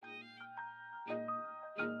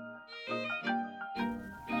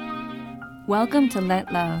Welcome to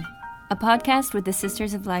Let Love, a podcast with the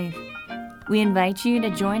Sisters of Life. We invite you to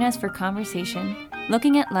join us for conversation,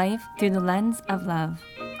 looking at life through the lens of love.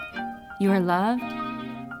 You are loved,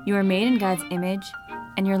 you are made in God's image,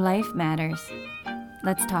 and your life matters.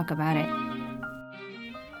 Let's talk about it.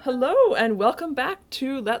 Hello, and welcome back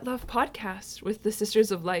to Let Love Podcast with the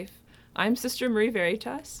Sisters of Life. I'm Sister Marie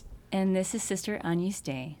Veritas. And this is Sister Agnès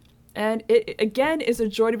Day. And it, again, is a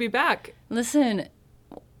joy to be back. Listen,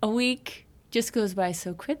 a week just goes by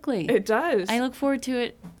so quickly. It does. I look forward to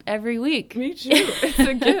it every week. Me too. It's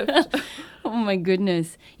a gift. Oh my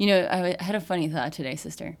goodness. You know, I had a funny thought today,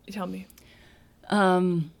 sister. Tell me.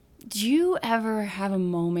 Do you ever have a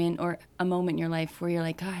moment in your life where you're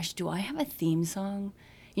like, gosh, do I have a theme song?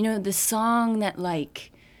 You know, the song that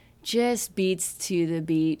like just beats to the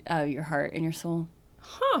beat of your heart and your soul?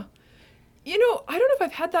 Huh. You know, I don't know if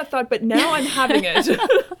I've had that thought, but now I'm having it. And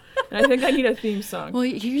I think I need a theme song. Well,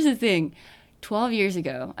 here's the thing. 12 years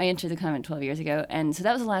ago, I entered the convent 12 years ago, and so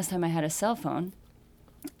that was the last time I had a cell phone.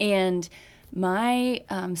 And my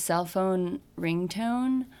cell phone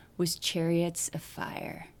ringtone was Chariots of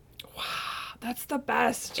Fire. Wow, that's the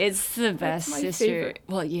best. It's the best, that's my sister. favorite.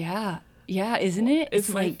 Well, yeah, isn't it? It's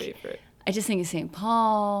my like, favorite. I just think of St.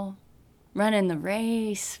 Paul, running the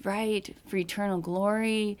race, right, for eternal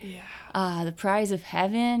glory. Yeah. The prize of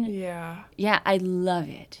heaven. Yeah. Yeah, I love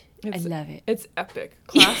it. I love it. It's epic.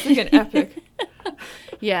 Classic and epic.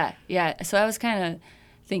 Yeah. So I was kind of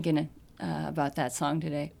thinking about that song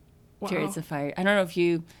today, Wow. Chariots of Fire. I don't know if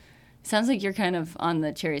you, sounds like you're kind of on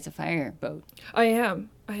the Chariots of Fire boat. I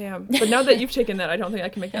am. But now that you've taken that, I don't think I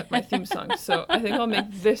can make that my theme song. So I think I'll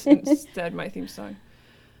make this instead my theme song.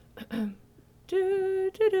 Do,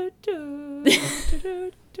 do, do, do, do,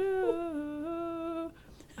 do, do.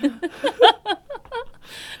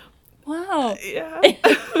 Wow. Yeah.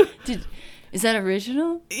 Is that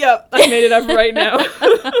original? Yep, I made it up right now.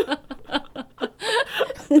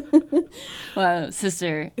 Wow,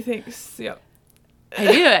 sister. Thanks. Yep.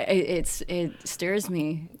 I do. It stirs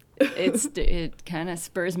me. It kind of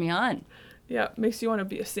spurs me on. Yeah, makes you want to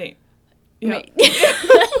be a saint. Yeah.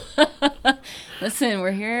 Listen,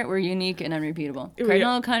 we're here. We're unique and unrepeatable.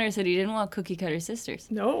 Cardinal O'Connor said he didn't want cookie cutter sisters.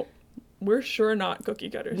 No, we're sure not cookie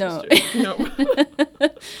cutter No. sisters. No.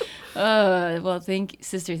 Well, thank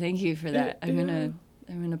you for that. I'm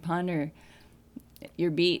gonna ponder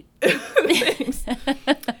your beat. Thanks.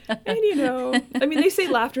 And you know, I mean, they say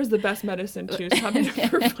laughter is the best medicine too. So happy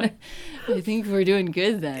for fun. I think we're doing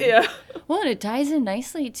good then. Yeah. Well, and it ties in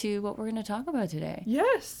nicely to what we're going to talk about today.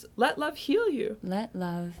 Yes. Let love heal you. Let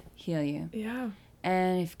love heal you. Yeah.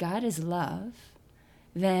 And if God is love,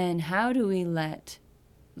 then how do we let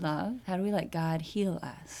God heal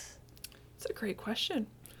us? That's a great question.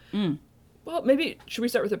 Mm. Well, maybe should we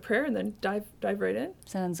start with a prayer and then dive right in?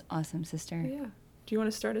 Sounds awesome, sister. Yeah. Do you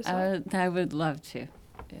want to start us off? I would love to.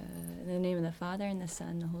 In the name of the Father, and the Son,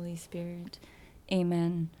 and the Holy Spirit.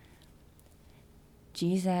 Amen.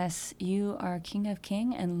 Jesus, you are King of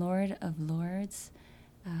Kings and Lord of Lords.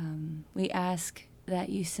 We ask that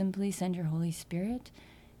you simply send your Holy Spirit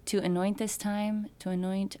to anoint this time, to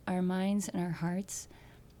anoint our minds and our hearts,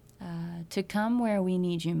 to come where we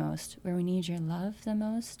need you most, where we need your love the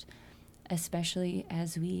most, especially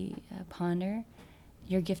as we ponder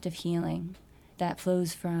your gift of healing that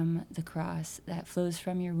flows from the cross, that flows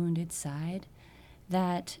from your wounded side,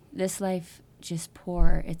 that this life just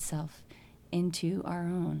pour itself into our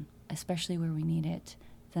own, especially where we need it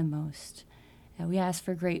the most. We ask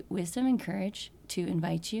for great wisdom and courage to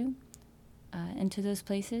invite you into those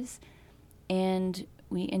places, and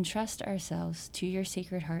we entrust ourselves to your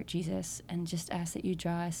Sacred Heart, Jesus, and just ask that you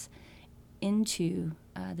draw us into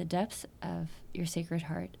the depths of your Sacred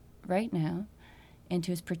Heart right now,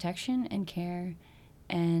 into its protection and care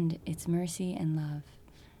and its mercy and love.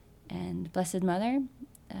 And Blessed Mother,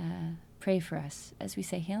 pray for us as we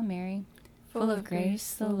say, Hail Mary, full of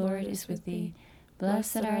grace, the Lord is with thee.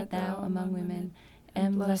 Blessed art thou among women,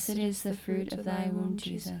 and blessed is the fruit of thy womb,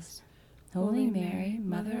 Jesus. Holy Mary,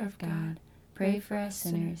 Mother of God, pray for us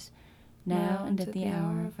sinners, now and at the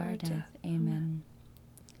hour of our death. Amen.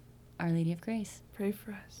 Our Lady of Grace, Pray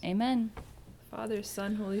for us. amen. Father,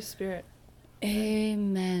 Son, Holy Spirit.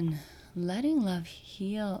 Amen. Letting love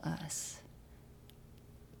heal us.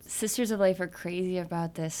 Sisters of Life are crazy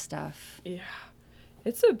about this stuff. Yeah.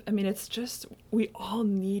 It's just, we all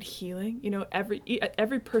need healing. You know,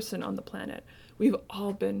 every person on the planet, we've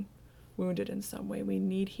all been wounded in some way. We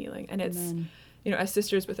need healing. And it's, Amen. you know, as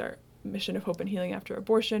sisters with our mission of hope and healing after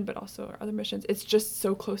abortion, but also our other missions, it's just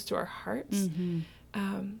so close to our hearts. Mm-hmm.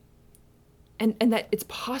 And that it's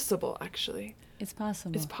possible, actually. It's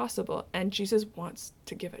possible. It's possible, and Jesus wants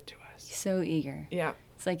to give it to us. He's so eager. Yeah.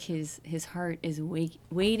 It's like his heart is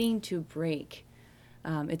waiting to break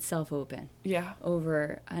itself open Yeah.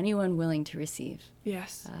 over anyone willing to receive.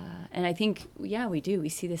 Yes. And I think, yeah, we do. We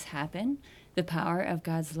see this happen. The power of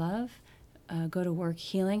God's love go to work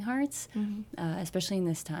healing hearts, especially in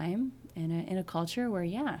this time, in a culture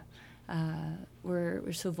where,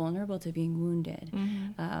 we're so vulnerable to being wounded.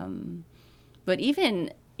 But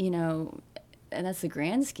even, and that's the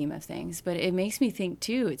grand scheme of things, but it makes me think,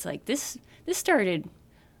 too, it's like this started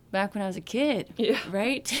back when I was a kid,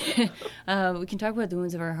 right? We can talk about the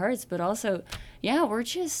wounds of our hearts, but also,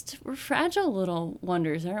 we're fragile little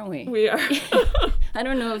wonders, aren't we? We are. I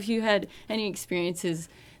don't know if you had any experiences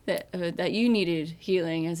that you needed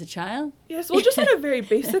healing as a child. Yes, well, just at a very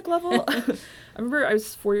basic level. I remember I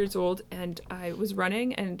was 4 years old, and I was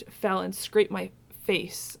running and fell and scraped my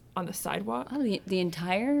face on the sidewalk. Oh, the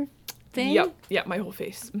entire thing? Yep, my whole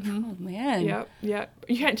face. Oh, man. Yep.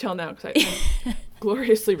 You can't tell now because I'm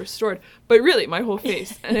gloriously restored, but really my whole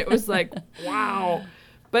face. And it was like, wow.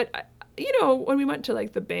 But, when we went to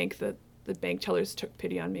like the bank, the bank tellers took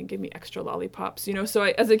pity on me and gave me extra lollipops, so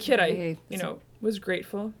as a kid, I was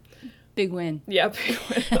grateful. Big win. Yeah, big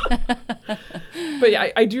win. But yeah,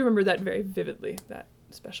 I do remember that very vividly, that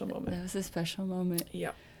special moment. That was a special moment.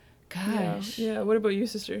 Yeah. Gosh. Yeah. What about you,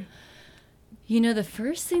 sister? The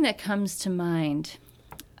first thing that comes to mind,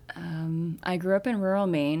 I grew up in rural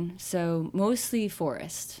Maine, so mostly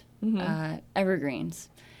forest, evergreens.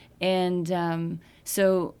 And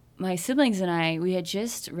so my siblings and I, we had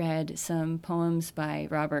just read some poems by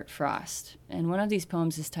Robert Frost. And one of these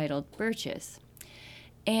poems is titled Birches.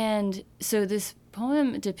 And so this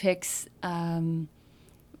poem depicts one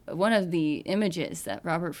of the images that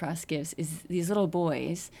Robert Frost gives is these little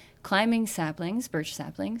boys climbing saplings, birch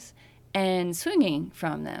saplings, and swinging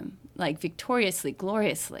from them, like victoriously,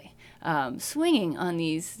 gloriously, swinging on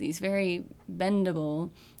these very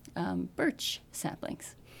bendable birch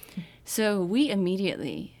saplings. So we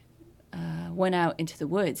immediately went out into the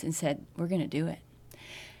woods and said, we're going to do it.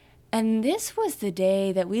 And this was the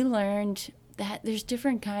day that we learned that there's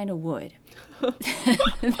different kind of wood.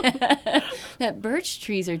 that birch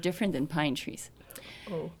trees are different than pine trees.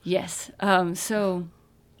 Oh. Yes. So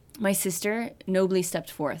my sister nobly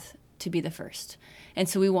stepped forth to be the first. And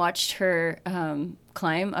so we watched her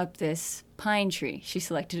climb up this pine tree. She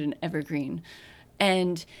selected an evergreen.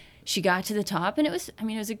 And she got to the top, and it was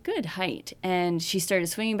a good height. And she started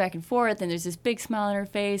swinging back and forth, and there's this big smile on her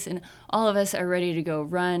face, and all of us are ready to go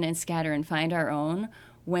run and scatter and find our own,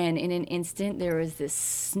 when in an instant there was this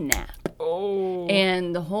snap. Oh.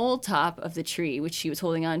 And the whole top of the tree, which she was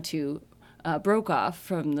holding on to, broke off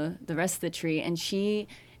from the rest of the tree. And it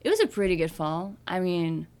was a pretty good fall.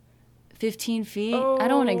 15 feet. Oh. I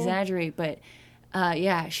don't want to exaggerate, but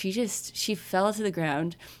she fell to the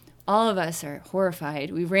ground. All of us are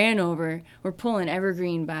horrified. We ran over. We're pulling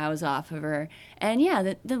evergreen boughs off of her. And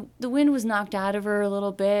the wind was knocked out of her a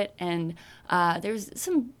little bit, and there was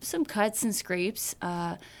some cuts and scrapes.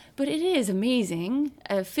 But it is amazing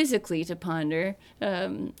physically to ponder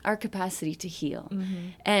our capacity to heal. Mm-hmm.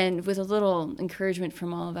 And with a little encouragement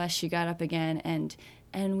from all of us, she got up again,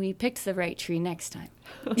 and we picked the right tree next time.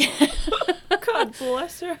 God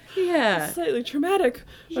bless her. Yeah. It's slightly traumatic.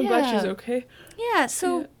 I'm glad she's okay. Yeah,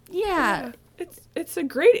 so... Yeah. It's a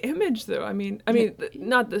great image though.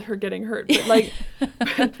 Not that her getting hurt, but like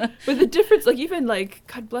but the difference, like even like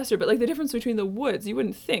God bless her, but like the difference between the woods, you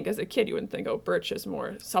wouldn't think as a kid, you wouldn't think, oh, birch is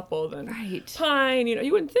more supple than pine,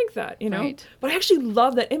 you wouldn't think that, Right. But I actually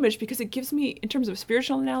love that image because it gives me, in terms of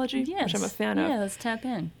spiritual analogy, which I'm a fan of. Yeah, let's tap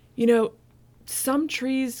in. Some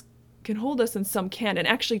trees can hold us and some can't, and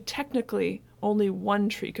actually technically only one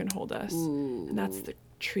tree can hold us. Ooh. And that's the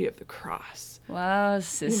tree of the cross. Wow,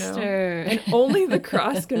 sister. And only the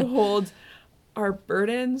cross can hold our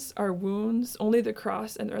burdens, our wounds. Only the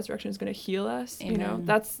cross and the resurrection is going to heal us. Amen.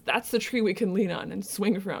 That's the tree we can lean on and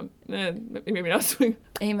swing from. Maybe not swing.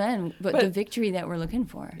 Amen. But the victory that we're looking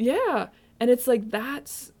for. Yeah. And it's like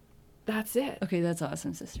that's it. Okay, that's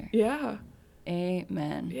awesome, sister. Yeah.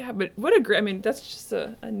 Amen. Yeah, but what a great, that's just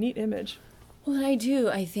a neat image. Well,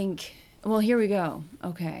 I think, here we go.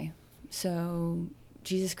 Okay. So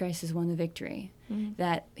Jesus Christ has won the victory,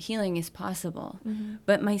 that healing is possible. Mm-hmm.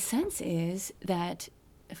 But my sense is that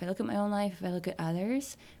if I look at my own life, if I look at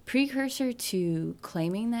others, precursor to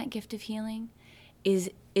claiming that gift of healing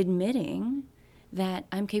is admitting that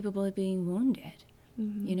I'm capable of being wounded.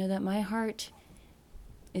 Mm-hmm. That my heart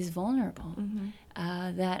is vulnerable,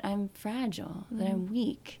 that I'm fragile, that I'm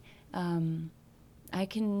weak. I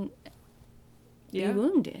can be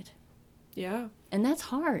wounded. Yeah. And that's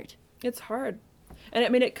hard. It's hard. And I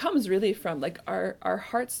mean, it comes really from like our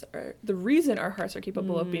hearts are, the reason our hearts are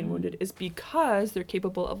capable of being wounded is because they're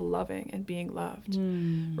capable of loving and being loved,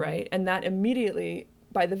 right? And that immediately,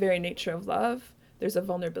 by the very nature of love, there's a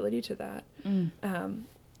vulnerability to that.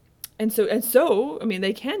 And so, I mean,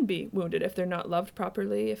 they can be wounded if they're not loved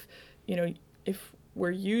properly, if we're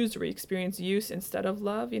used or we experience use instead of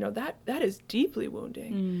love, that is deeply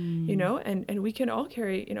wounding, and we can all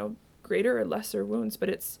carry, greater or lesser wounds, but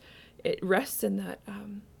it rests in that,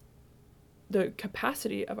 the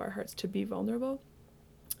capacity of our hearts to be vulnerable.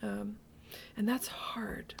 And that's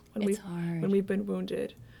hard when we've been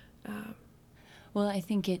wounded. Well, I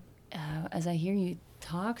think as I hear you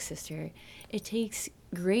talk, sister, it takes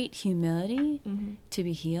great humility to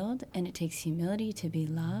be healed, and it takes humility to be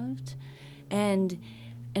loved. And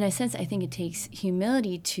in a sense, I think it takes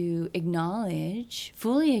humility to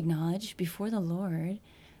fully acknowledge before the Lord,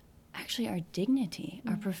 actually our dignity,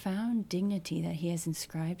 our profound dignity that he has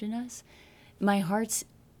inscribed in us. My heart's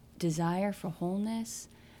desire for wholeness,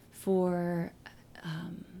 for,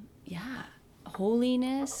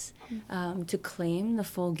 holiness, to claim the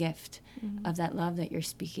full gift of that love that you're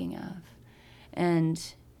speaking of.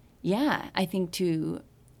 And I think to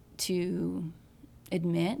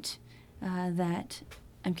admit that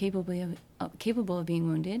I'm capable of being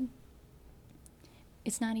wounded,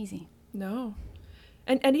 it's not easy. No.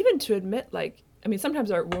 And even to admit,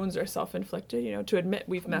 sometimes our wounds are self-inflicted, to admit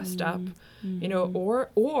we've messed up,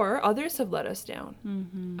 or others have let us down,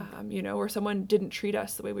 or someone didn't treat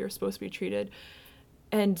us the way we were supposed to be treated.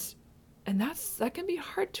 And that can be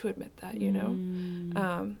hard to admit that,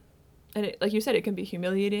 and like you said, it can be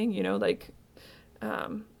humiliating, even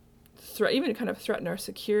kind of threaten our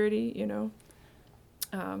security,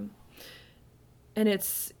 and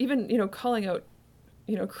it's even, calling out,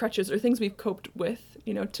 crutches or things we've coped with,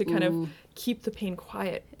 to kind of keep the pain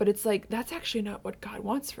quiet. But it's like, that's actually not what God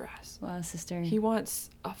wants for us. Wow, sister. He wants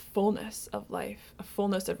a fullness of life, a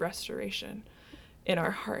fullness of restoration in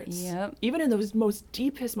our hearts. Yep. Even in those most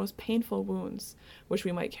deepest, most painful wounds, which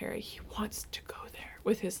we might carry, he wants to go there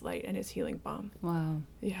with his light and his healing balm. Wow.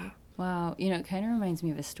 Yeah. Wow. It kind of reminds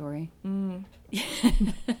me of a story. Will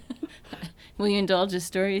you indulge a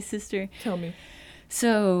story, sister? Tell me.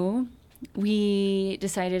 So we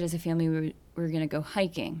decided as a family we were going to go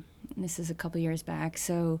hiking. And this is a couple years back.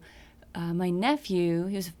 So my nephew,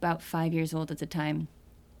 he was about 5 years old at the time.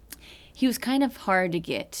 He was kind of hard to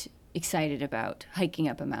get excited about hiking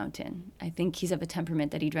up a mountain. I think he's of a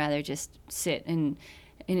temperament that he'd rather just sit and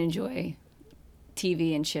enjoy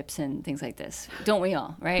TV and chips and things like this. Don't we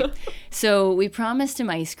all, right? So we promised him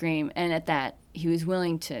ice cream, and at that, he was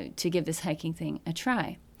willing to give this hiking thing a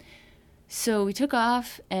try. So we took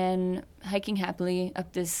off and hiking happily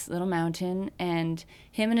up this little mountain, and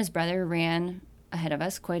him and his brother ran ahead of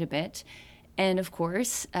us quite a bit. And of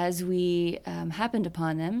course, as we happened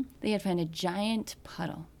upon them, they had found a giant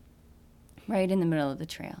puddle right in the middle of the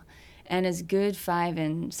trail. And as good 5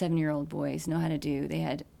 and 7-year-old boys know how to do, they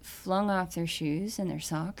had flung off their shoes and their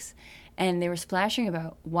socks, and they were splashing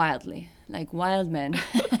about wildly, like wild men,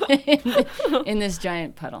 in this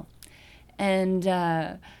giant puddle. And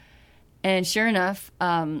sure enough,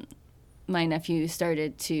 my nephew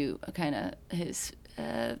started to his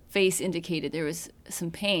face indicated there was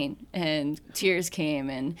some pain, and tears came,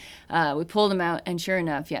 and we pulled him out, and sure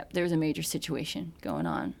enough, there was a major situation going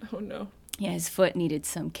on. Oh, no. Yeah, his foot needed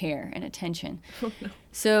some care and attention. Oh, no.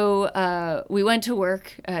 So we went to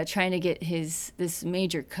work trying to get this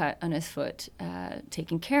major cut on his foot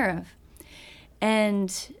taken care of.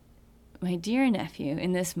 And my dear nephew,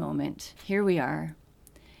 in this moment, here we are,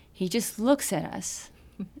 he just looks at us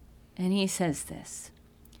and he says this.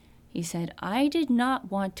 He said, "I did not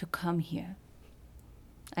want to come here.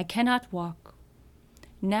 I cannot walk.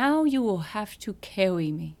 Now you will have to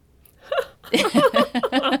carry me."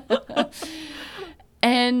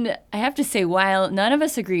 And I have to say, while none of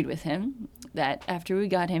us agreed with him that after we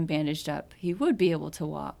got him bandaged up, he would be able to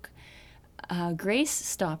walk, Grace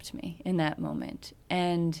stopped me in that moment.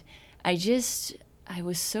 And I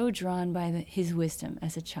was so drawn by his wisdom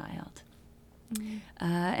as a child.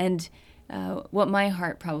 And what my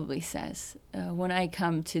heart probably says when I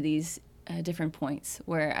come to these different points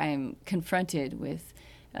where I'm confronted with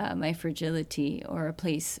my fragility or a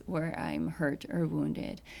place where I'm hurt or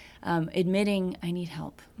wounded, admitting I need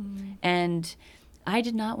help. And I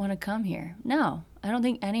did not want to come here. No, I don't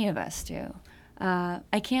think any of us do.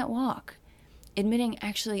 I can't walk. Admitting,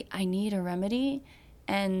 actually, I need a remedy.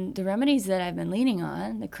 And the remedies that I've been leaning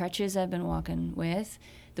on, the crutches I've been walking with,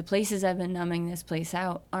 the places I've been numbing this place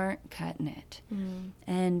out, aren't cutting it.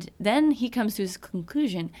 And then he comes to his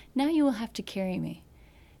conclusion, now you will have to carry me.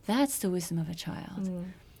 That's the wisdom of a child.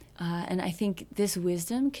 And I think this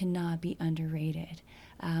wisdom cannot be underrated.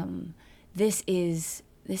 This is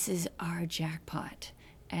our jackpot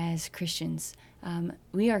as Christians.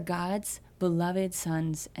 We are God's beloved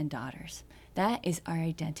sons and daughters. That is our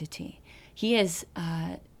identity. He has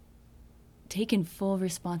taken full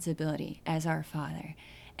responsibility as our Father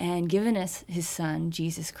and given us his Son,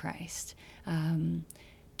 Jesus Christ,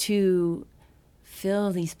 to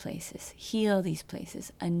fill these places, heal these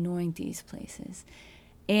places, anoint these places.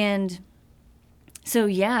 And so,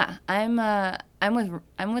 yeah, I'm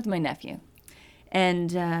with my nephew,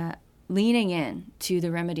 and leaning in to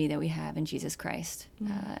the remedy that we have in Jesus Christ,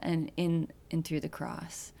 and through the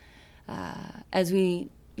cross, as we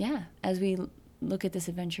look at this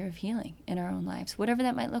adventure of healing in our own lives, whatever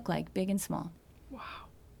that might look like, big and small. Wow,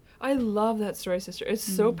 I love that story, sister. It's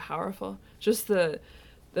so powerful. Just the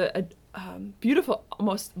beautiful,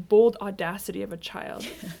 almost bold audacity of a child,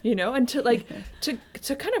 and to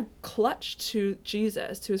kind of clutch to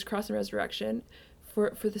Jesus, to his cross and resurrection, for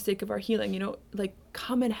the sake of our healing, like,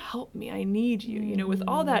 come and help me, I need you, with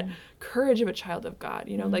all that courage of a child of God,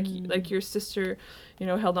 like your sister,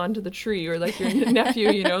 held on to the tree, or like your nephew,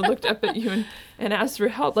 looked up at you and asked for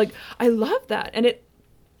help. Like, I love that. And it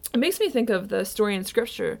makes me think of the story in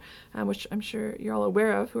Scripture, which I'm sure you're all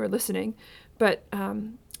aware of who are listening, but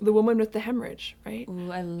the woman with the hemorrhage, right?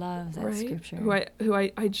 Ooh, I love that Scripture. Who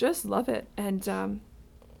I just love it. And,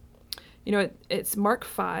 it's Mark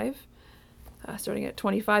 5, starting at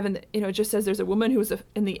 25, and it just says there's a woman who was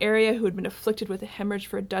in the area who had been afflicted with a hemorrhage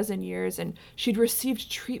for 12 years, and she'd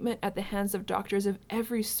received treatment at the hands of doctors of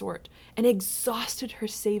every sort and exhausted her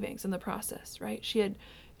savings in the process, right? She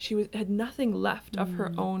had nothing left of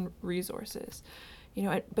her own resources,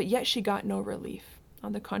 but yet she got no relief.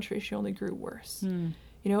 On the contrary, she only grew worse.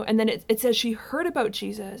 And then it says she heard about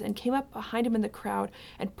Jesus and came up behind him in the crowd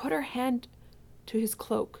and put her hand to his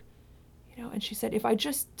cloak. And she said, if I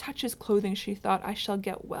just touch his clothing, she thought, I shall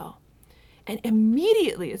get well. And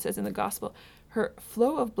immediately, it says in the gospel, her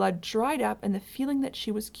flow of blood dried up, and the feeling that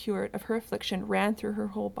she was cured of her affliction ran through her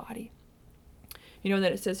whole body. And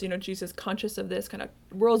then it says, Jesus, conscious of this, kind of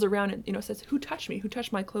whirls around and, says, who touched me? Who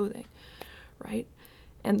touched my clothing? Right?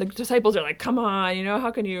 And the disciples are like, come on, how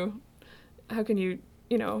can you,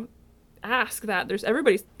 ask that? There's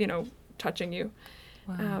everybody's, touching you.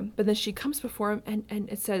 Wow. But then she comes before him, and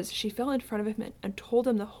it says she fell in front of him and told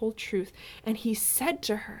him the whole truth. And he said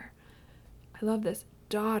to her, I love this,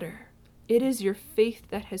 daughter, it is your faith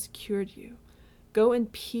that has cured you. Go in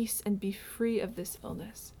peace and be free of this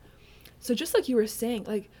illness. So just like you were saying,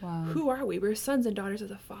 like, wow. Who are we? We're sons and daughters of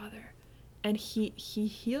the Father. And he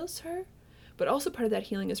heals her, but also part of that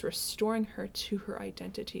healing is restoring her to her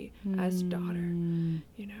identity as daughter,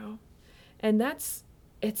 And that's,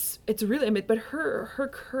 it's really, but her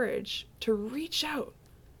courage to reach out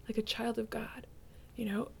like a child of God, he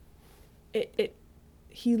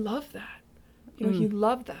loved that, he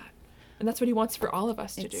loved that. And that's what he wants for all of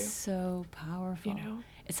us to do. It's so powerful.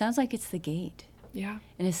 It sounds like it's the gate. Yeah.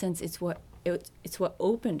 In a sense, it's what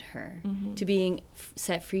opened her to being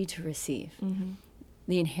set free to receive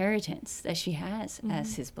the inheritance that she has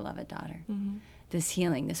as his beloved daughter. This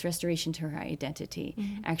healing, this restoration to her identity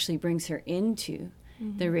actually brings her into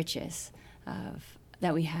the riches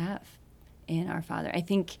that we have in our Father. I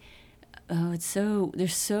think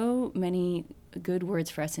there's so many good words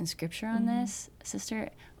for us in Scripture on this, sister.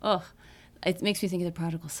 It makes me think of the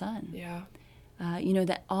prodigal son. Yeah.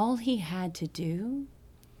 That all he had to do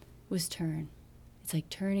was turn. It's like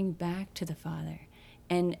turning back to the Father.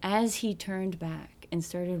 And as he turned back and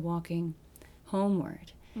started walking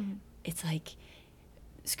homeward, it's like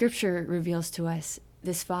Scripture reveals to us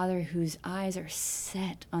this Father whose eyes are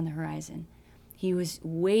set on the horizon. He was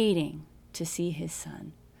waiting to see his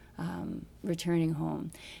son returning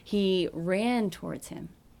home. He ran towards him,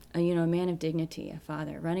 a man of dignity, a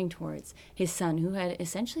father running towards his son who had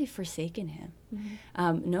essentially forsaken him.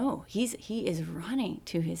 No, he is running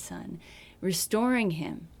to his son, restoring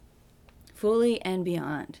him fully and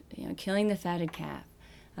beyond, killing the fatted calf,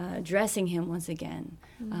 dressing him once again,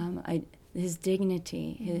 his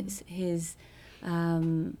dignity, his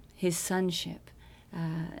sonship,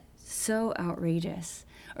 so outrageous.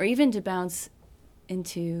 Or even to bounce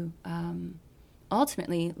into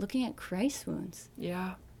ultimately looking at Christ's wounds.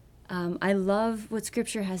 Yeah. I love what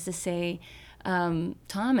Scripture has to say.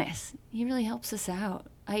 Thomas, he really helps us out.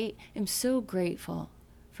 I am so grateful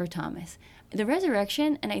for Thomas. The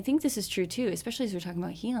resurrection, and I think this is true too, especially as we're talking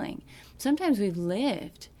about healing, sometimes we've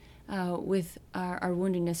lived with our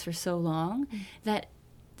woundedness for so long that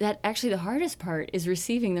actually the hardest part is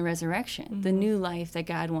receiving the resurrection, the new life that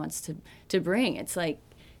God wants to bring. It's like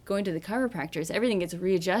going to the chiropractors, everything gets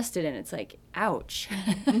readjusted and it's like, ouch.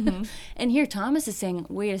 Mm-hmm. And here Thomas is saying,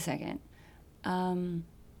 wait a second.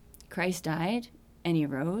 Christ died and he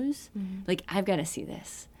rose. Mm-hmm. Like, I've got to see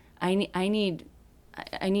this. I need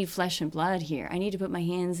flesh and blood here. I need to put my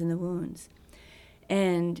hands in the wounds.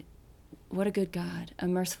 And what a good God, a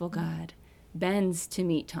merciful God, bends to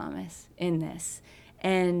meet Thomas in this.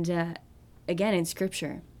 And again, in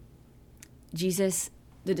Scripture, Jesus,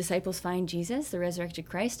 the disciples find Jesus, the resurrected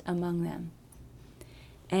Christ, among them.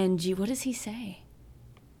 And what does he say?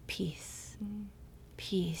 Peace.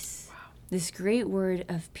 Peace. Wow. This great word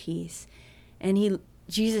of peace. And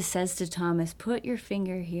Jesus says to Thomas, put your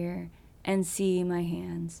finger here and see my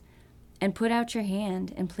hands, and put out your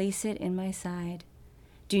hand and place it in my side.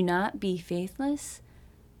 Do not be faithless,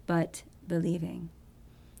 but believing.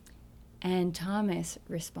 And Thomas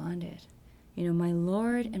responded, my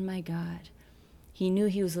Lord and my God. He knew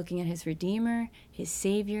he was looking at his Redeemer, his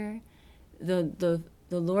Savior, the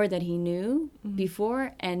Lord that he knew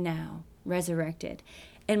before and now, resurrected.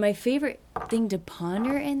 And my favorite thing to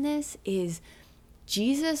ponder in this is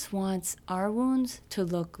Jesus wants our wounds to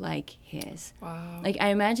look like his. Wow. Like, I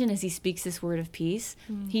imagine as he speaks this word of peace,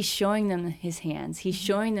 he's showing them his hands, he's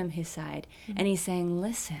showing them his side, and he's saying,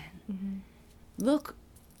 listen, look,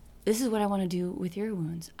 this is what I want to do with your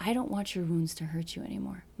wounds. I don't want your wounds to hurt you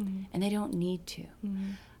anymore, and they don't need to.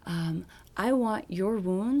 I want your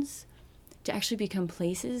wounds to actually become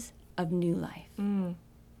places of new life.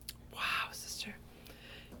 Wow, sister.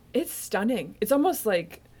 It's stunning. It's almost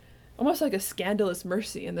like a scandalous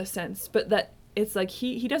mercy in the sense, but that it's like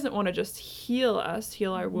he doesn't want to just heal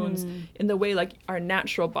our wounds in the way like our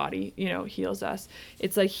natural body, heals us.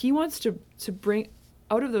 It's like he wants to bring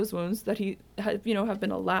out of those wounds that he have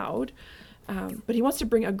been allowed, but he wants to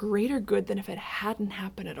bring a greater good than if it hadn't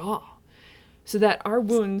happened at all, so that our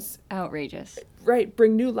wounds, outrageous, right,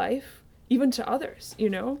 bring new life even to others,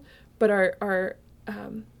 but are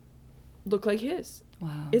look like his.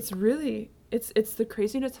 Wow. It's really it's the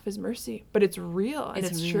craziness of his mercy, but it's real and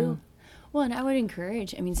it's real. true. Well, and I would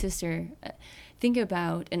encourage, sister, think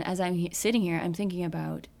about, and as I'm sitting here, I'm thinking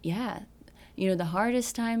about, the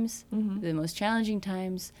hardest times, the most challenging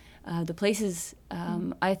times, the places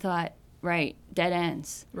I thought, right, dead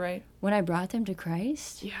ends. Right. When I brought them to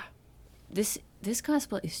Christ, this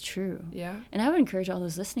gospel is true. Yeah. And I would encourage all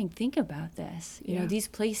those listening, think about this. These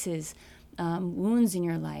places, wounds in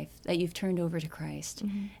your life that you've turned over to Christ.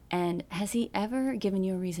 And has he ever given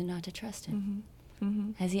you a reason not to trust him?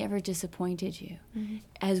 Has he ever disappointed you?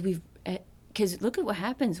 Because look at what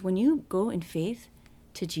happens when you go in faith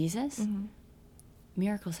to Jesus.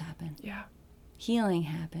 Miracles happen. Yeah. Healing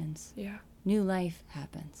happens. Yeah. New life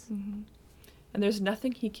happens. And there's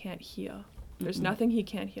nothing he can't heal. There's nothing he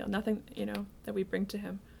can't heal. Nothing, that we bring to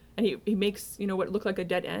him. And he makes, what looked like a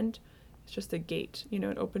dead end. It's just a gate,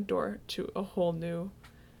 an open door to a whole new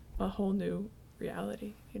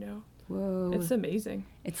reality, Whoa. It's amazing.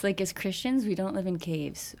 It's like as Christians, we don't live in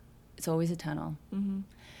caves. It's always a tunnel.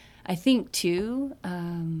 I think, too,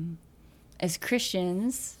 as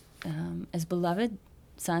Christians, as beloved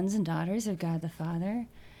sons and daughters of God the Father,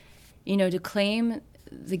 to claim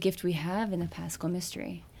the gift we have in the Paschal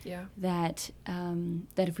mystery. Yeah. That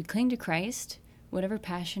if we cling to Christ, whatever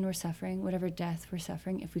passion we're suffering, whatever death we're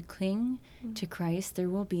suffering, if we cling to Christ, there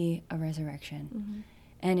will be a resurrection.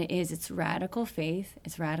 And it's radical faith,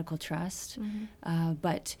 it's radical trust,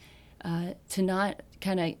 but to not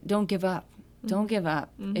don't give up. Don't give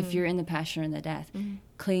up if you're in the passion or in the death.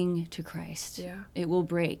 Cling to Christ. Yeah. It will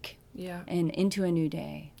break. Yeah. And into a new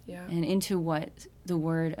day. Yeah. And into what the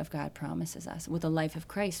Word of God promises us, what the life of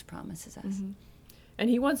Christ promises us. And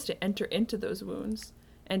he wants to enter into those wounds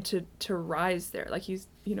and to rise there. Like he's,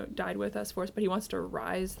 died with us for us, but he wants to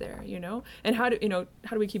rise there, And how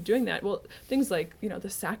do we keep doing that? Well, things like, the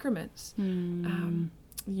sacraments,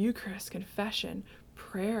 Eucharist, confession,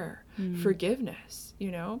 prayer, forgiveness,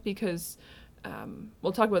 because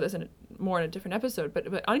we'll talk about this more in a different episode,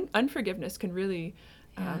 but unforgiveness can really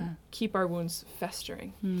keep our wounds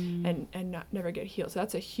festering and never get healed. So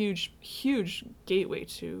that's a huge, huge gateway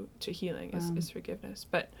to healing is forgiveness.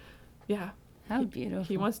 But yeah. How beautiful.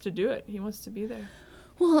 He wants to do it. He wants to be there.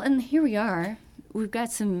 Well, and here we are. We've got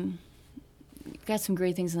some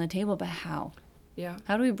great things on the table, but how? Yeah.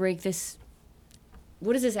 How do we break this?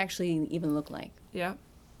 What does this actually even look like? Yeah.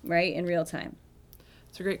 Right? In real time.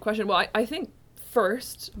 It's a great question. Well, I think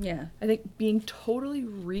first, I think being totally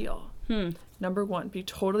real. Number one, be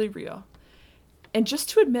totally real. And just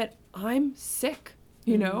to admit, I'm sick,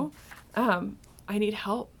 I need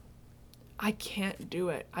help. I can't do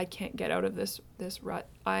it. I can't get out of this rut.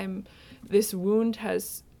 This wound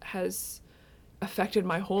has affected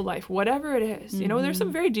my whole life, whatever it is. You know, there's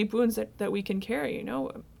some very deep wounds that we can carry, you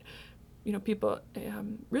know. People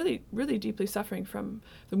really, really deeply suffering from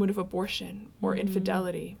the wound of abortion or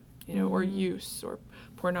infidelity, you know, or use or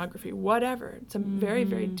pornography, whatever. Some very,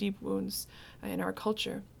 very deep wounds in our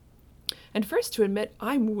culture. And first to admit,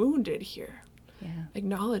 I'm wounded here. Yeah.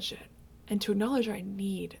 Acknowledge it. And to acknowledge our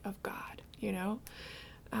need of God, you know.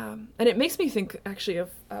 And it makes me think actually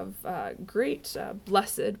of great,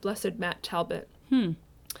 blessed Matt Talbot,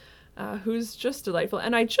 who's just delightful.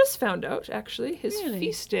 And I just found out, actually, his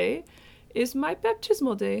feast day is my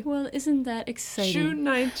baptismal day. Well, isn't that exciting? June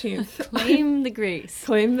 19th. Claim the grace.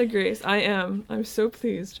 Claim the grace. I am. I'm so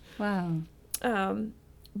pleased. Wow.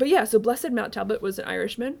 But yeah, so blessed Matt Talbot was an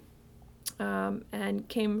Irishman, and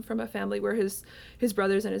came from a family where his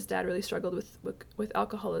brothers and his dad really struggled with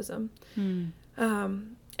alcoholism.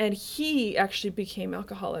 And he actually became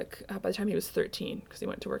alcoholic by the time he was 13, because he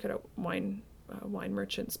went to work at a wine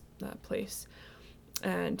merchant's place,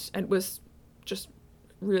 and was just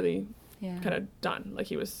really kind of done. Like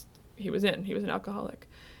he was an alcoholic.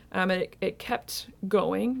 And it kept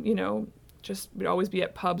going, you know, just would always be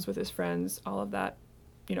at pubs with his friends, all of that,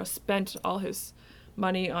 you know, spent all his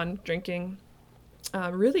money on drinking,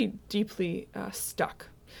 really deeply stuck,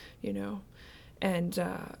 you know, and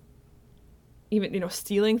even, you know,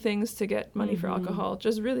 stealing things to get money for alcohol,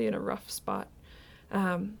 just really in a rough spot.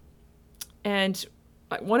 And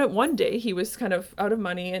one day he was kind of out of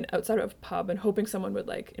money and outside of a pub and hoping someone would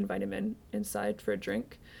like invite him inside for a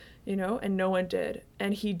drink, you know, and no one did.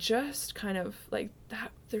 And he just kind of like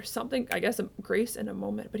that, there's something, I guess, a grace in a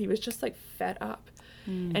moment, but he was just like fed up.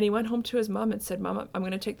 And he went home to his mom and said, "Mom, I'm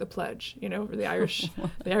going to take the pledge," you know, the Irish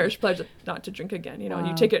pledge not to drink again, you know. Wow. And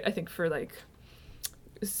you take it, I think, for like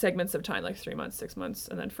segments of time, like 3 months, 6 months,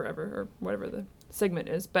 and then forever, or whatever the segment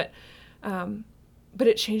is. But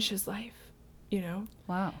it changed his life, you know.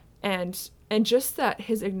 Wow. And just that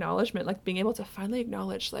his acknowledgement, like being able to finally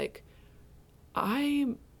acknowledge, like,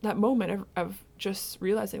 that moment of just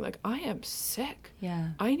realizing, like, I am sick. Yeah.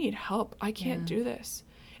 I need help. I can't do this.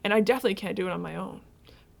 And I definitely can't do it on my own.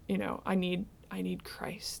 You know, I need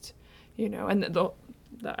Christ, you know. And the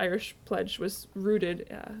Irish pledge was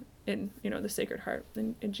rooted in, you know, the Sacred Heart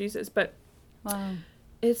in Jesus. But wow,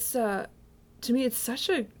 it's to me, it's such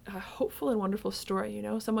a hopeful and wonderful story, you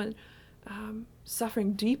know. Someone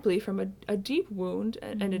suffering deeply from a deep wound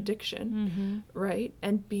and addiction, right,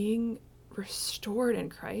 and being restored in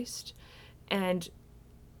Christ, and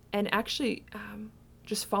actually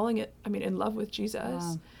just falling in love with Jesus.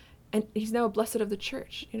 Wow. And he's now a blessed of the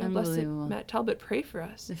church, you know. Blessed Matt Talbot, pray for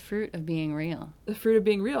us. The fruit of being real. The fruit of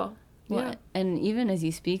being real. Well, yeah. And even as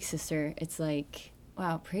you speak, sister, it's like,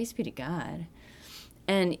 wow, praise be to God.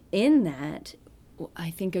 And in that,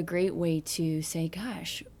 I think a great way to say,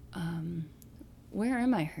 gosh, where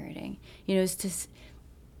am I hurting? You know, is to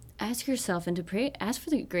ask yourself and to pray, ask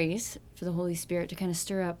for the grace for the Holy Spirit to kind of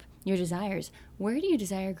stir up your desires. Where do you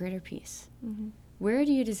desire greater peace? Where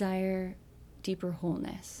do you desire deeper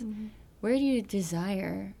wholeness? Where do you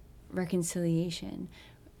desire reconciliation?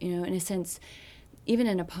 You know, in a sense, even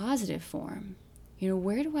in a positive form, you know,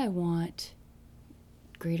 where do I want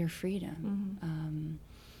greater freedom?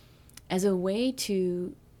 As a way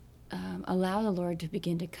to allow the Lord to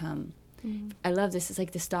begin to come. I love this. It's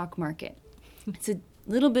like the stock market. It's a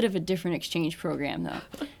little bit of a different exchange program, though.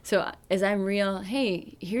 So as I'm real,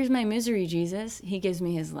 hey, here's my misery, Jesus. He gives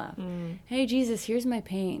me his love. Hey, Jesus, here's my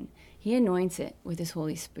pain. He anoints it with his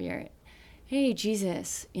Holy Spirit. Hey,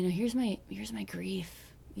 Jesus, you know, here's my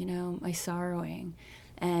grief, you know, my sorrowing.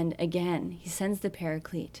 And again, he sends the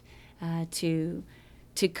Paraclete to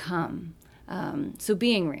come. So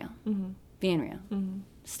being real,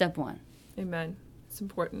 step one. Amen. It's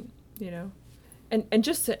important, you know. And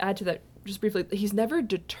just to add to that, just briefly, he's never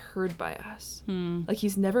deterred by us. Like,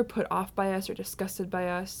 he's never put off by us or disgusted by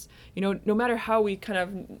us. You know, no matter how we kind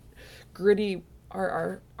of gritty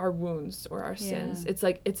our wounds or our sins, it's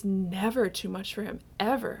like, it's never too much for him,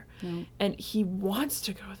 ever. No. And he wants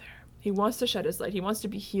to go there. He wants to shed his light. He wants to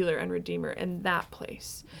be healer and redeemer in that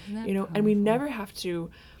place. That you know, powerful? And we never have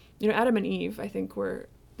to, you know, Adam and Eve, I think,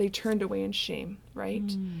 they turned away in shame,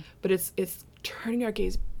 right? But it's turning our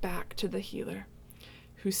gaze back to the healer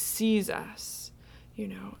who sees us, you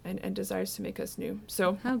know, and desires to make us new.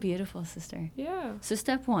 So how beautiful, sister. Yeah. So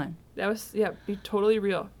step one. That was, be totally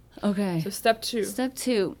real. Okay. So step two. Step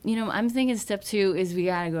two. You know, I'm thinking step two is we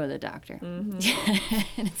got to go to the doctor. And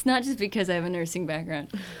it's not just because I have a nursing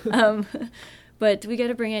background, but we got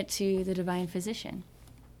to bring it to the divine physician.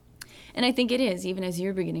 And I think it is, even as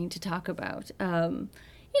you're beginning to talk about,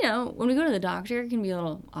 you know, when we go to the doctor, it can be a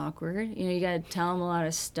little awkward. You know, you got to tell them a lot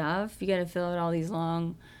of stuff. You got to fill out all these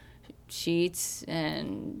long sheets,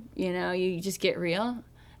 and, you know, you just get real,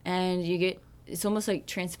 and it's almost like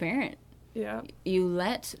transparent. Yeah. You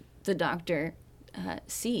let the doctor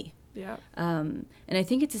see. Yeah. And I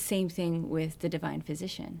think it's the same thing with the divine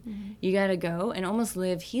physician. Mm-hmm. You got to go and almost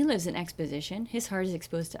live. He lives in exposition. His heart is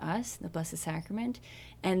exposed to us, the Blessed Sacrament.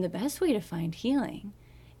 And the best way to find healing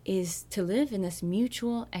is to live in this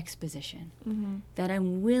mutual exposition, Mm-hmm. that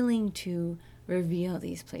I'm willing to reveal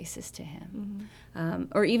these places to him. Mm-hmm.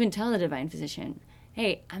 Or even tell the divine physician,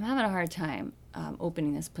 hey, I'm having a hard time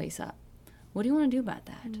opening this place up. What do you want to do about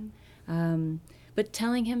that? Mm-hmm. But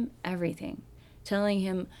telling him everything. Telling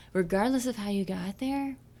him, regardless of how you got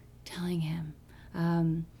there, telling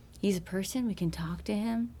him. He's a person, we can talk to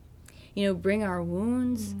him. You know, bring our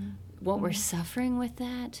wounds, what we're suffering with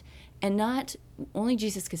that. And not, only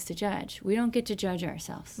Jesus gets to judge. We don't get to judge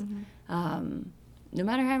ourselves. No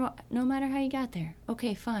matter how you got there.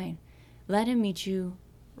 Okay, fine. Let him meet you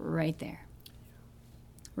right there.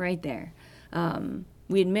 Right there.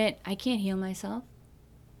 We admit, I can't heal myself.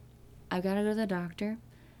 I've got to go to the doctor.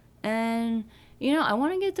 And, you know, I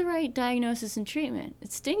want to get the right diagnosis and treatment.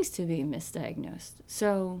 It stings to be misdiagnosed.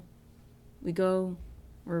 So we go,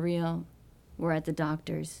 we're real, we're at the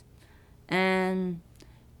doctor's. And,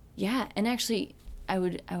 yeah, and actually, I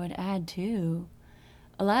would add, too,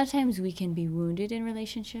 a lot of times we can be wounded in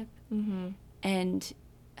relationship. Mm-hmm. And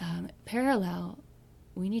parallel,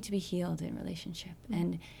 we need to be healed in relationship.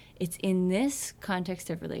 And it's in this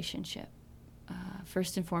context of relationship,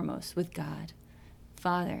 first and foremost, with God,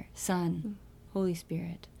 Father, Son, Holy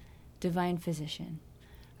Spirit, divine physician.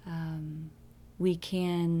 We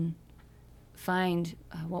can find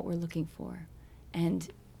what we're looking for and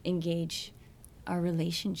engage our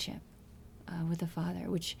relationship with the Father,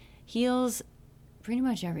 which heals pretty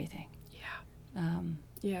much everything. Yeah.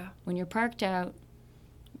 Yeah. When you're parked out,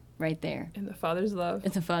 right there. In the Father's love.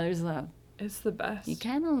 It's the Father's love. It's the best. You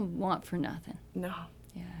kind of want for nothing. No.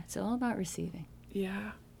 Yeah, it's all about receiving.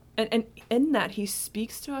 Yeah. And in that, he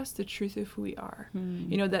speaks to us the truth of who we are.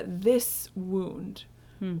 You know, that this wound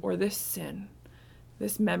or this sin,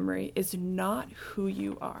 this memory is not who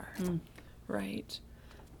you are, right?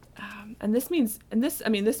 And this means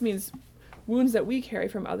wounds that we carry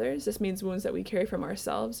from others. This means wounds that we carry from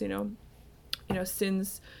ourselves, you know,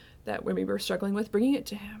 sins that maybe we're struggling with, bringing it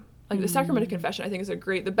to him. Like the sacrament of confession, I think, is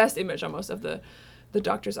the best image almost of the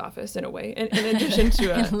doctor's office in a way, in addition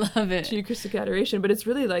to I love it. to Eucharistic adoration. But it's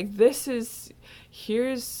really like,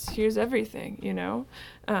 here's everything, you know,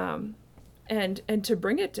 and to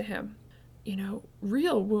bring it to him, you know,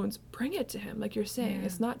 real wounds, bring it to him, like you're saying. Yeah.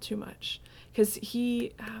 It's not too much, because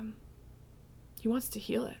he wants to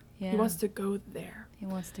heal it. Yeah. He wants to go there. He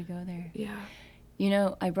wants to go there. Yeah. You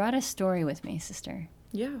know, I brought a story with me, sister,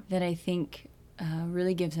 Yeah. that I think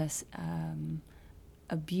really gives us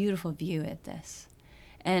a beautiful view at this.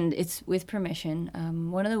 And it's with permission.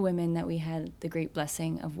 One of the women that we had the great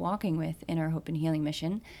blessing of walking with in our Hope and Healing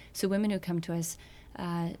mission, so women who come to us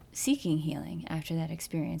seeking healing after that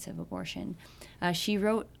experience of abortion, she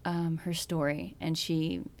wrote her story, and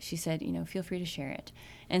she said, you know, feel free to share it.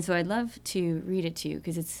 And so I'd love to read it to you,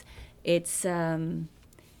 because it's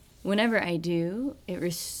whenever I do, it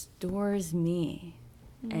restores me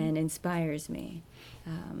and inspires me.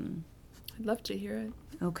 I'd love to hear it.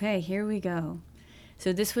 Okay, here we go.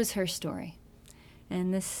 So this was her story,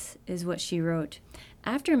 and this is what she wrote.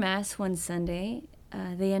 After Mass one Sunday,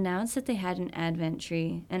 they announced that they had an Advent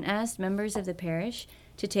tree and asked members of the parish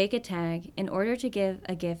to take a tag in order to give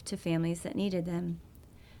a gift to families that needed them.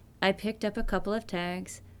 I picked up a couple of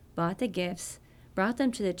tags, bought the gifts, brought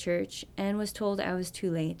them to the church, and was told I was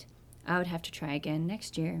too late. I would have to try again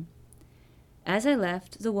next year. As I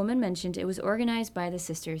left, the woman mentioned it was organized by the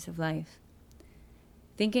Sisters of Life.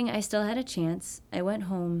 Thinking I still had a chance, I went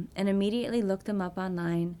home and immediately looked them up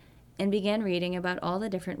online and began reading about all the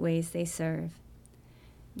different ways they serve.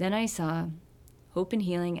 Then I saw Hope and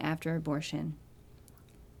Healing After Abortion.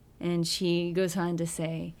 And she goes on to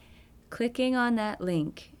say, clicking on that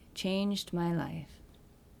link changed my life.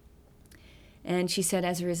 And she said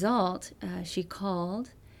as a result, she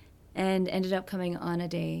called and ended up coming on a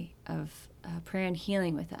day of prayer and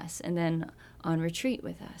healing with us, and then on retreat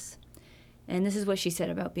with us. And this is what she said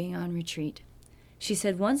about being on retreat. She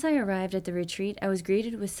said, once I arrived at the retreat, I was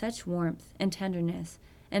greeted with such warmth and tenderness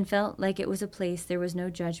and felt like it was a place there was no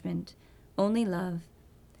judgment, only love.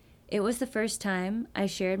 It was the first time I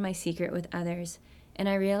shared my secret with others, and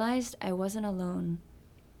I realized I wasn't alone.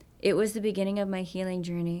 It was the beginning of my healing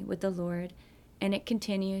journey with the Lord, and it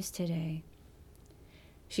continues today.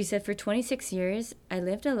 She said, "For 26 years, I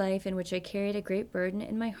lived a life in which I carried a great burden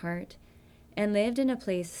in my heart and lived in a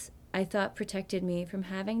place I thought protected me from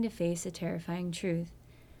having to face a terrifying truth,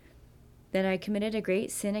 that I committed a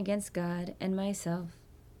great sin against God and myself.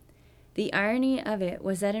 The irony of it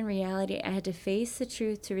was that in reality I had to face the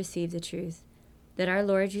truth to receive the truth, that our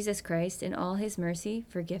Lord Jesus Christ, in all his mercy,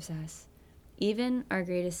 forgives us, even our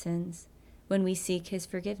greatest sins, when we seek his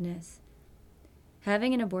forgiveness.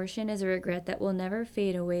 Having an abortion is a regret that will never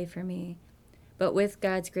fade away from me, but with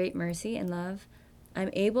God's great mercy and love,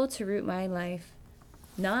 I'm able to root my life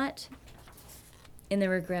not in the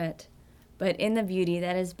regret, but in the beauty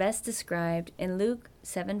that is best described in Luke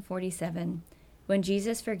 7:47, when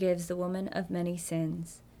Jesus forgives the woman of many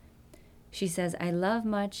sins. She says, I love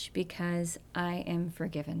much because I am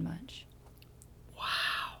forgiven much."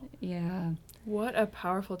 Wow. Yeah. What a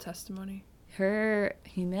powerful testimony. Her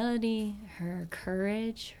humility, her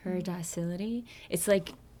courage, her docility. It's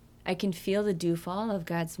like I can feel the dewfall of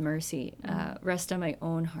God's mercy rest on my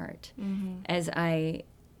own heart as I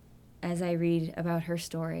read about her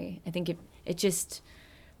story. I think it just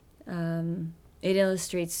it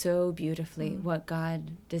illustrates so beautifully what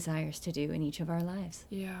God desires to do in each of our lives.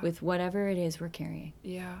 Yeah. With whatever it is we're carrying.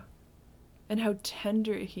 Yeah. And how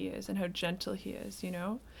tender he is and how gentle he is, you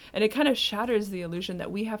know? And it kind of shatters the illusion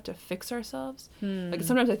that we have to fix ourselves. Like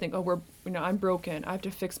sometimes I think, oh, I'm broken. I have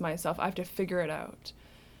to fix myself. I have to figure it out.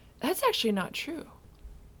 That's actually not true.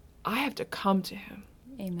 I have to come to him.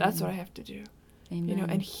 Amen. That's what I have to do. Amen. You know,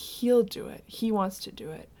 and he'll do it. He wants to do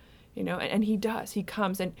it. You know, and he does. He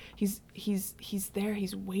comes and he's there.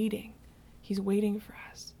 He's waiting. He's waiting for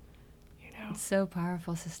us. You know. It's so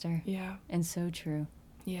powerful, sister. Yeah. And so true.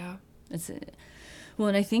 Yeah. Well,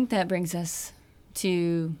 and I think that brings us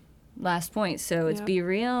to last point. So it's be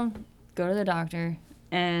real, go to the doctor,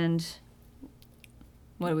 and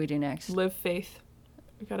what do we do next? Live faith.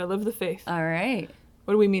 We gotta live the faith. All right.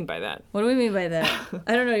 What do we mean by that? What do we mean by that?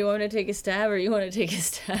 I don't know. You want me to take a stab or you want to take a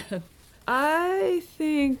stab? I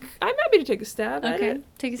think I'm happy to take a stab at Okay, it.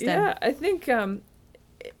 take a stab. Yeah, I think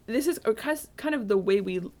this is kind of the way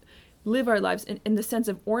we live our lives in the sense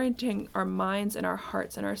of orienting our minds and our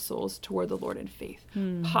hearts and our souls toward the Lord in faith,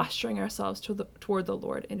 posturing ourselves toward the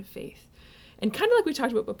Lord in faith. And kind of like we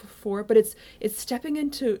talked about before, but it's stepping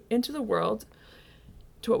into the world,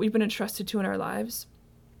 to what we've been entrusted to in our lives,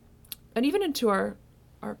 and even into our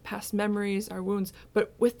past memories, our wounds,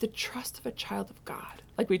 but with the trust of a child of God,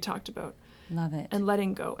 like we talked about. Love it. And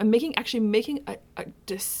letting go and making a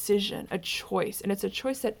decision, a choice. And it's a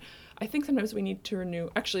choice that I think sometimes we need to renew.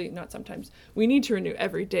 Actually, not sometimes. We need to renew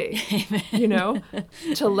every day, Amen. You know,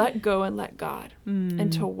 to let go and let God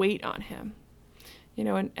and to wait on him, you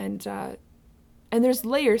know, and there's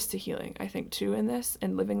layers to healing, I think, too, in this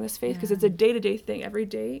and living this faith, because it's a day-to-day thing every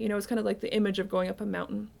day. You know, it's kind of like the image of going up a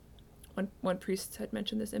mountain. One priest had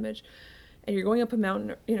mentioned this image. And you're going up a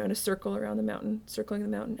mountain, you know, in a circle around the mountain, circling the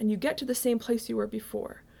mountain, and you get to the same place you were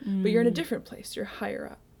before, but you're in a different place. You're higher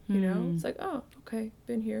up, you know? It's like, oh, okay,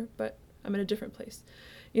 been here, but I'm in a different place.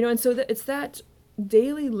 You know, and so it's that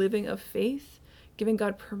daily living of faith, giving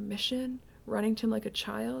God permission, running to him like a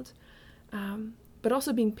child, but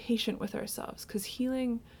also being patient with ourselves, because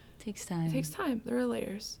healing takes time. It takes time. There are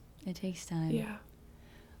layers. It takes time. Yeah.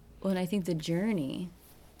 Well, and I think the journey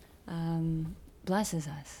blesses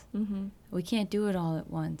us. Mm-hmm. We can't do it all at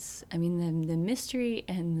once. I mean, the mystery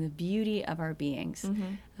and the beauty of our beings,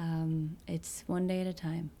 it's one day at a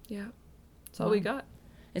time. Yeah. It's all we got.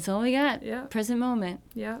 It's all we got. Yeah. Present moment.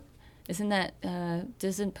 Yeah. Isn't that,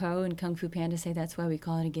 doesn't Poe and Kung Fu Panda say that's why we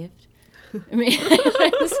call it a gift? I mean,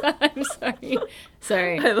 I'm sorry.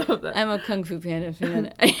 Sorry. I love that. I'm a Kung Fu Panda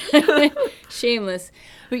fan. Shameless.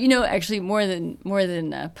 But, you know, actually more than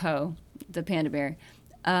Poe, the panda bear,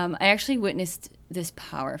 I actually witnessed this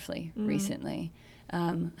powerfully recently,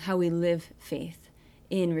 how we live faith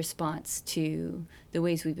in response to the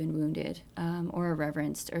ways we've been wounded or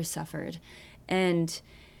reverenced or suffered. And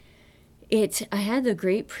I had the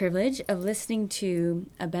great privilege of listening to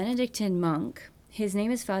a Benedictine monk. His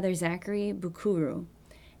name is Father Zachary Bukuru,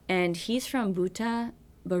 and he's from Buta,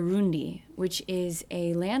 Burundi, which is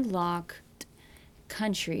a landlocked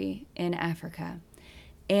country in Africa.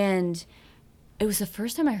 And it was the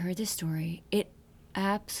first time I heard this story. It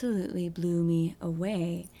absolutely blew me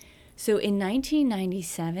away. So in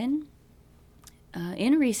 1997,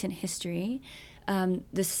 in recent history,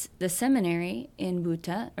 the seminary in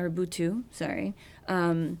Butu,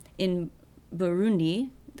 in Burundi,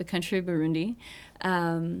 the country of Burundi,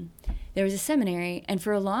 there was a seminary, and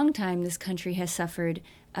for a long time, this country has suffered,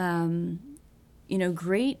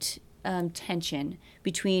 great tension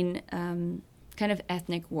between kind kind of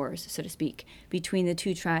ethnic wars, so to speak, between the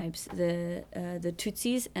two tribes, the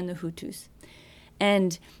Tutsis and the Hutus.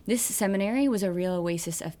 And this seminary was a real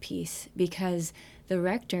oasis of peace because the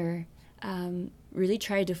rector really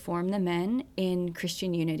tried to form the men in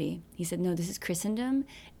Christian unity. He said, no, this is Christendom,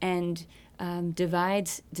 and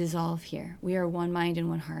divides dissolve here. We are one mind and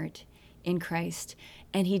one heart in Christ.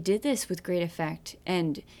 And he did this with great effect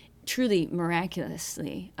and truly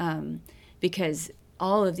miraculously, because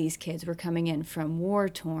all of these kids were coming in from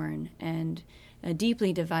war-torn and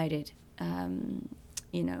deeply divided,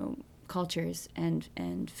 cultures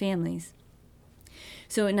and families.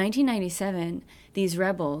 So in 1997, these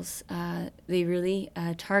rebels, they really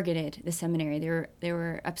targeted the seminary. They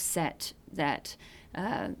were upset that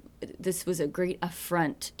this was a great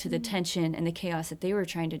affront to the tension and the chaos that they were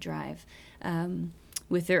trying to drive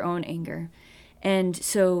with their own anger. And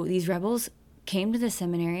so these rebels came to the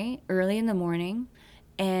seminary early in the morning,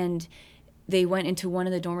 and they went into one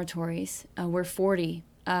of the dormitories where 40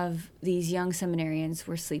 of these young seminarians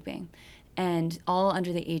were sleeping, and all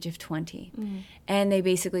under the age of 20. And they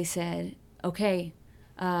basically said, okay,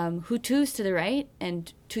 Hutus to the right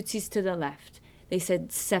and Tutsis to the left. They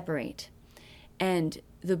said, separate. And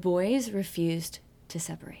the boys refused to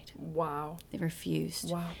separate. Wow. They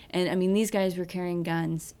refused. Wow. And I mean, these guys were carrying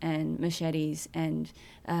guns and machetes and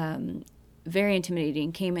very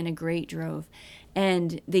intimidating, came in a great drove.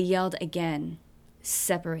 And they yelled again,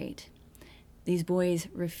 separate. These boys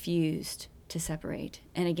refused to separate,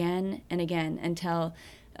 and again until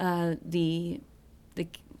the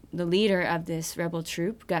leader of this rebel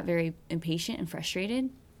troop got very impatient and frustrated,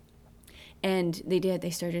 and they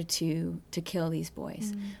started to kill these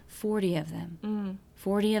boys. 40 of them.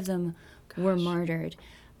 40 of them were martyred,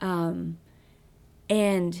 and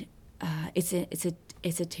it's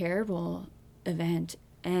a terrible event,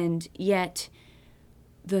 and yet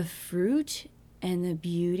the fruit and the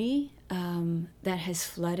beauty that has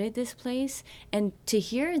flooded this place, and to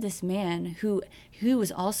hear this man who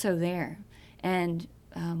was also there and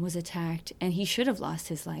was attacked, and he should have lost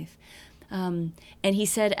his life. And he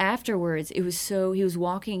said afterwards, he was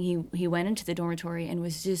walking, he went into the dormitory and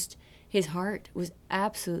was just, his heart was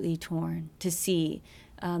absolutely torn to see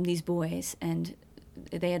these boys, and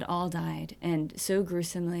they had all died, and so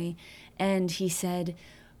gruesomely. And he said,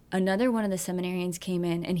 another one of the seminarians came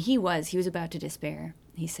in, and he was about to despair.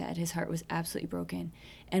 He said his heart was absolutely broken.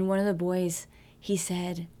 And one of the boys, he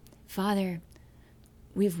said, Father,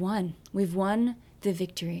 we've won the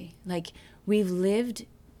victory. Like, we've lived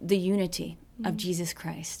the unity of Jesus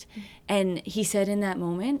Christ. And he said in that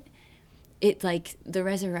moment, it, like the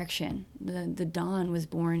resurrection, the dawn was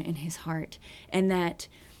born in his heart. And that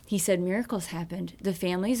he said miracles happened. The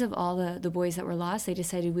families of all the boys that were lost, they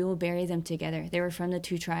decided we will bury them together. They were from the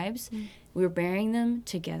two tribes. We were burying them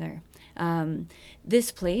together.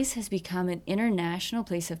 This place has become an international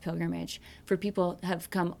place of pilgrimage for people who have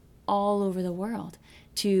come all over the world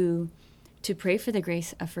to pray for the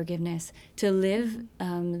grace of forgiveness, to live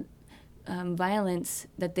violence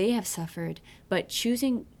that they have suffered, but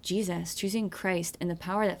choosing Jesus, choosing Christ and the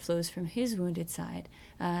power that flows from his wounded side,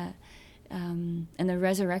 and the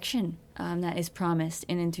resurrection that is promised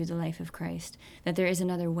in and through the life of Christ, that there is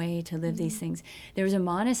another way to live these things. There was a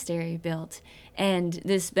monastery built, and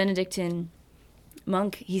this Benedictine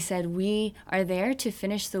monk, he said, we are there to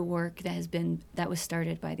finish the work that was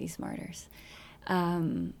started by these martyrs.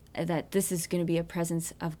 That this is going to be a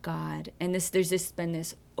presence of God, and there's been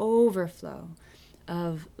this overflow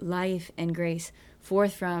of life and grace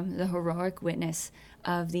forth from the heroic witness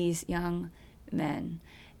of these young men.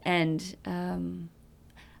 And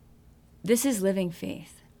this is living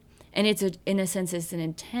faith. And in a sense, it's an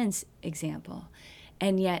intense example.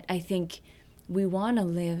 And yet, I think we want to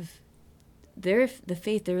live the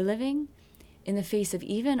faith they're living in the face of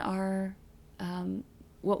even our,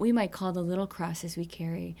 what we might call the little crosses we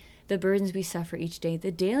carry, the burdens we suffer each day,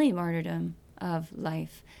 the daily martyrdom of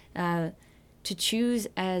life, to choose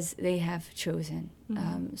as they have chosen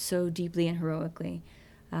so deeply and heroically.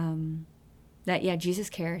 That, Jesus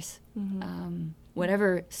cares,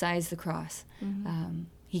 whatever size the cross.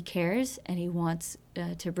 He cares, and he wants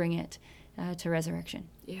to bring it to resurrection.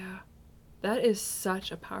 Yeah. That is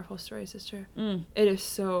such a powerful story, sister. It is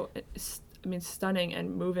so, stunning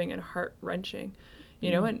and moving and heart-wrenching,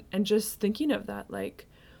 you know, and just thinking of that, like,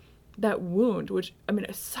 that wound, which,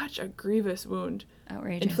 is such a grievous wound.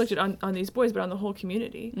 Outrageous. Inflicted on these boys, but on the whole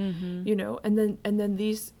community, you know, and then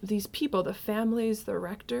these people, the families, the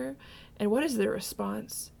rector, and what is their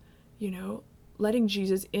response? You know, letting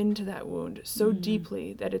Jesus into that wound so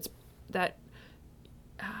deeply that it's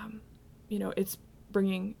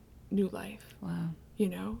bringing new life. Wow. you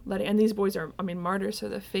know, and these boys are, I mean, martyrs for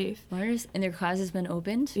the faith. Martyrs, and their cause has been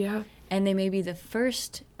opened. Yeah. And they may be the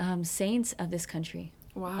first saints of this country.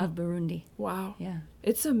 Wow. Of Burundi. Wow. Yeah.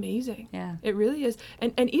 It's amazing. Yeah. It really is.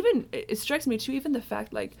 And even, it strikes me too, even the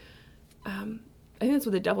fact, like, I think that's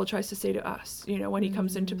what the devil tries to say to us, you know, when he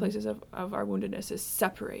comes into places of our woundedness, is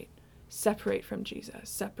separate from Jesus,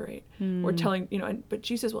 separate. We're telling, you know, but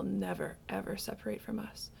Jesus will never, ever separate from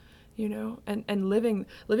us, you know, and living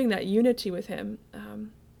that unity with him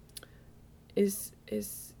is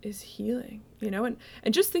healing, you know, and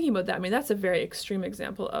just thinking about that, I mean, that's a very extreme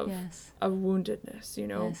example of woundedness, you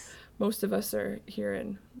know. Yes. Most of us are here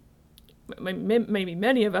in, maybe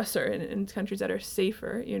many of us are in countries that are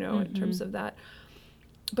safer, you know, in terms of that.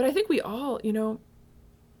 But I think we all, you know,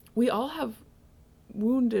 have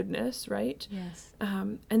woundedness, right? Yes.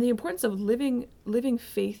 And the importance of living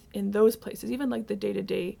faith in those places, even like the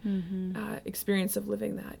day-to-day experience of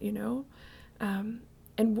living that, you know.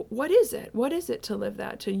 And what is it? What is it to live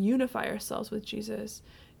that, to unify ourselves with Jesus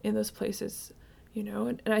in those places, you know?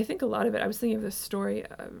 And I think a lot of it, I was thinking of this story,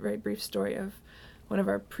 a very brief story of one of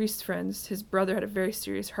our priest friends. His brother had a very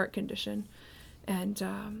serious heart condition, and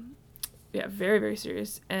very, very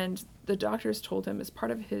serious. And the doctors told him, as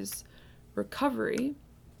part of his recovery,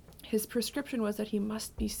 his prescription was that he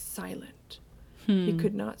must be silent. He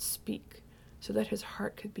could not speak, so that his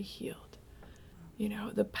heart could be healed. You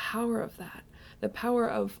know, the power of that, the power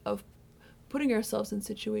of putting ourselves in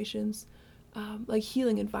situations like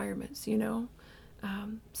healing environments, you know,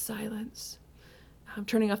 silence,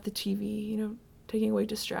 turning off the TV, you know, taking away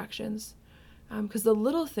distractions, because the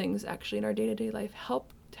little things actually in our day-to-day life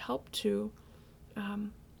help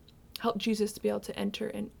Jesus to be able to enter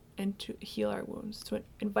and to heal our wounds, to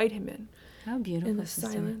invite him in. How beautiful, in the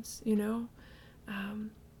sister. silence, you know,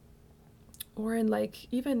 or in like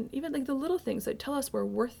even like the little things that tell us we're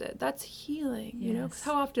worth it. That's healing, you know. 'Cause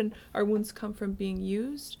how often our wounds come from being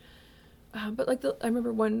used, but like I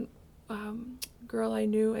remember one girl I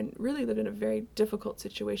knew and really lived in a very difficult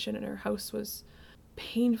situation, and her house was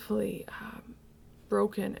painfully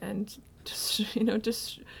broken and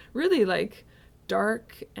just really like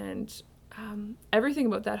dark, and everything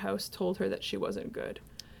about that house told her that she wasn't good.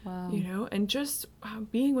 Wow. You know, and just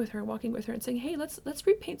being with her, walking with her, and saying, "Hey, let's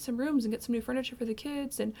repaint some rooms and get some new furniture for the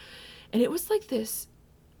kids," and it was like this,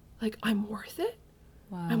 like, I'm worth it.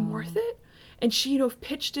 Wow. I'm worth it. And she, you know,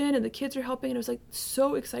 pitched in, and the kids are helping, and it was like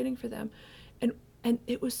so exciting for them, and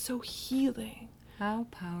it was so healing. How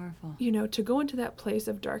powerful. You know, to go into that place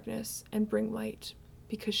of darkness and bring light,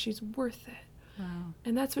 because she's worth it. Wow.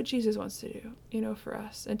 And that's what Jesus wants to do, you know, for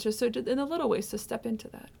us, and just so in the little ways to step into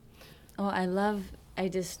that. Oh, I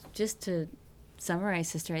just to summarize,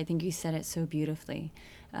 sister, I think you said it so beautifully.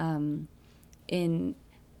 In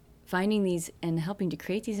finding these and helping to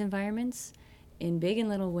create these environments in big and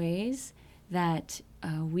little ways that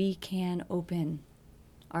we can open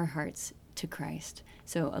our hearts to Christ.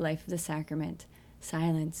 So a life of the sacrament,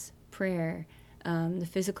 silence, prayer, the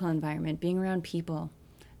physical environment, being around people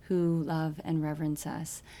who love and reverence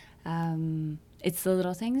us. It's the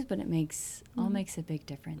little things, but it all makes a big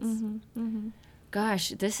difference. Mm-hmm, mm-hmm. Gosh,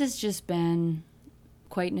 this has just been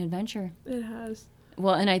quite an adventure. It has.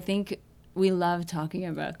 Well, and I think we love talking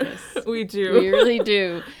about this. We do. We really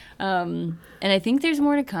do. And I think there's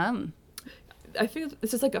more to come. I think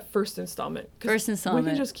this is like a first installment. First installment.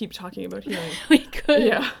 We can just keep talking about healing. We could.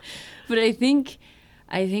 Yeah. But I think,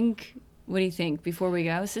 what do you think? Before we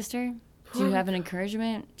go, sister, do you have an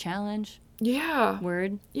encouragement, challenge,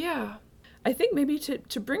 word? Yeah. I think maybe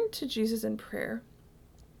to bring to Jesus in prayer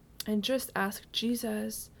and just ask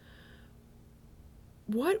Jesus,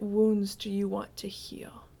 what wounds do you want to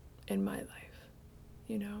heal in my life?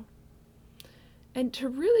 You know? And to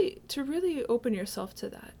really open yourself to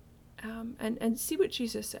that. And see what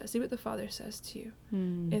Jesus says, see what the Father says to you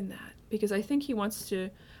in that. Because I think he wants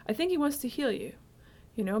to heal you,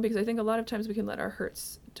 you know, because I think a lot of times we can let our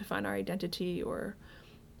hurts define our identity or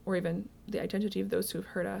even the identity of those who have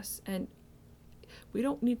hurt us. And we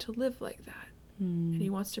don't need to live like that. And he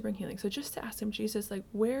wants to bring healing. So just to ask him, Jesus, like,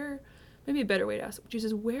 maybe a better way to ask,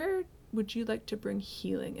 Jesus, where would you like to bring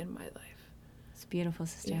healing in my life? It's beautiful,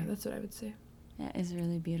 sister. Yeah, that's what I would say. That is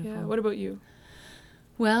really beautiful. Yeah. What about you?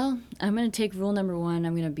 Well, I'm going to take rule number 1.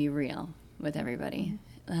 I'm going to be real with everybody.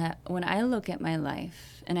 When I look at my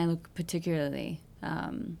life, and I look particularly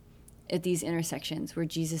at these intersections where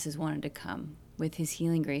Jesus has wanted to come with his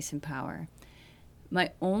healing grace and power, my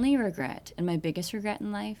only regret and my biggest regret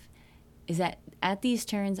in life is that at these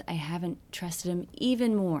turns, I haven't trusted him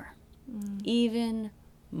even more. Even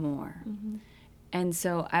more. Mm-hmm. And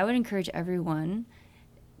so I would encourage everyone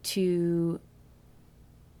to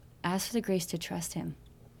ask for the grace to trust him,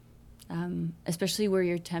 especially where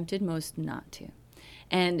you're tempted most not to.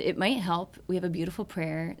 And it might help. We have a beautiful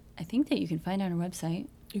prayer, I think, that you can find on our website.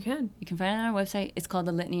 You can. You can find it on our website. It's called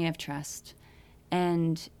the Litany of Trust.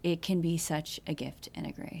 And it can be such a gift and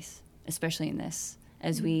a grace, especially in this,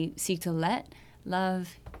 as we seek to let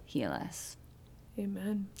love heal us.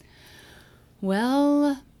 Amen.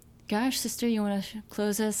 Well, gosh, sister, you want to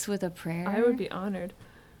close us with a prayer? I would be honored.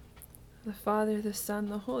 The Father, the Son,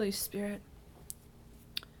 the Holy Spirit.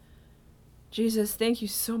 Jesus, thank you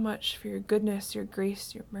so much for your goodness, your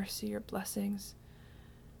grace, your mercy, your blessings.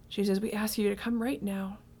 Jesus, we ask you to come right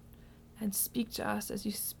now and speak to us as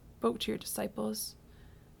you spoke to your disciples.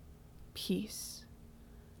 Peace.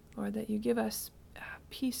 Lord, that you give us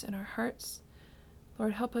peace in our hearts.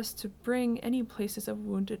 Lord, help us to bring any places of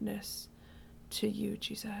woundedness to you,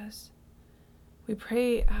 Jesus. We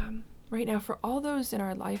pray right now for all those in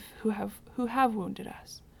our life who have wounded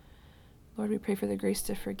us. Lord, we pray for the grace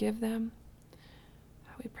to forgive them.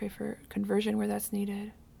 We pray for conversion where that's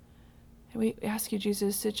needed. And we ask you,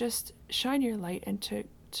 Jesus, to just shine your light and to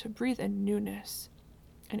breathe a newness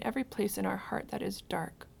in every place in our heart that is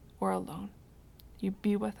dark or alone. You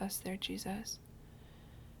be with us there, Jesus.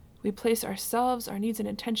 We place ourselves, our needs and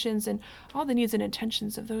intentions, and all the needs and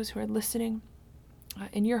intentions of those who are listening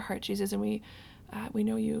in your heart, Jesus. And we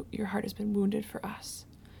know your heart has been wounded for us.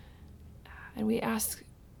 And we ask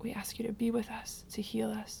you to be with us, to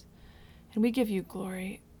heal us. And we give you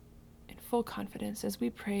glory in full confidence as we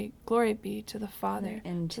pray, glory be to the Father,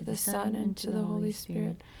 and to the Son, and to the Holy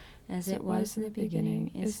Spirit, as it was in the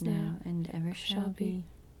beginning, is now, and ever shall be,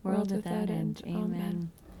 world without end. Amen.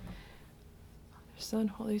 Son,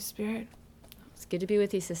 Holy Spirit. It's good to be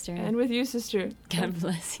with you, sister. And with you, sister. God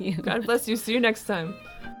bless you. God bless you. See you next time.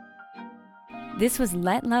 This was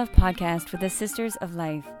Let Love Podcast with the Sisters of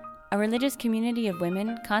Life, a religious community of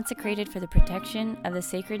women consecrated for the protection of the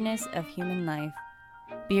sacredness of human life.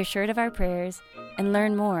 Be assured of our prayers and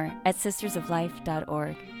learn more at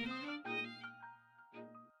sistersoflife.org.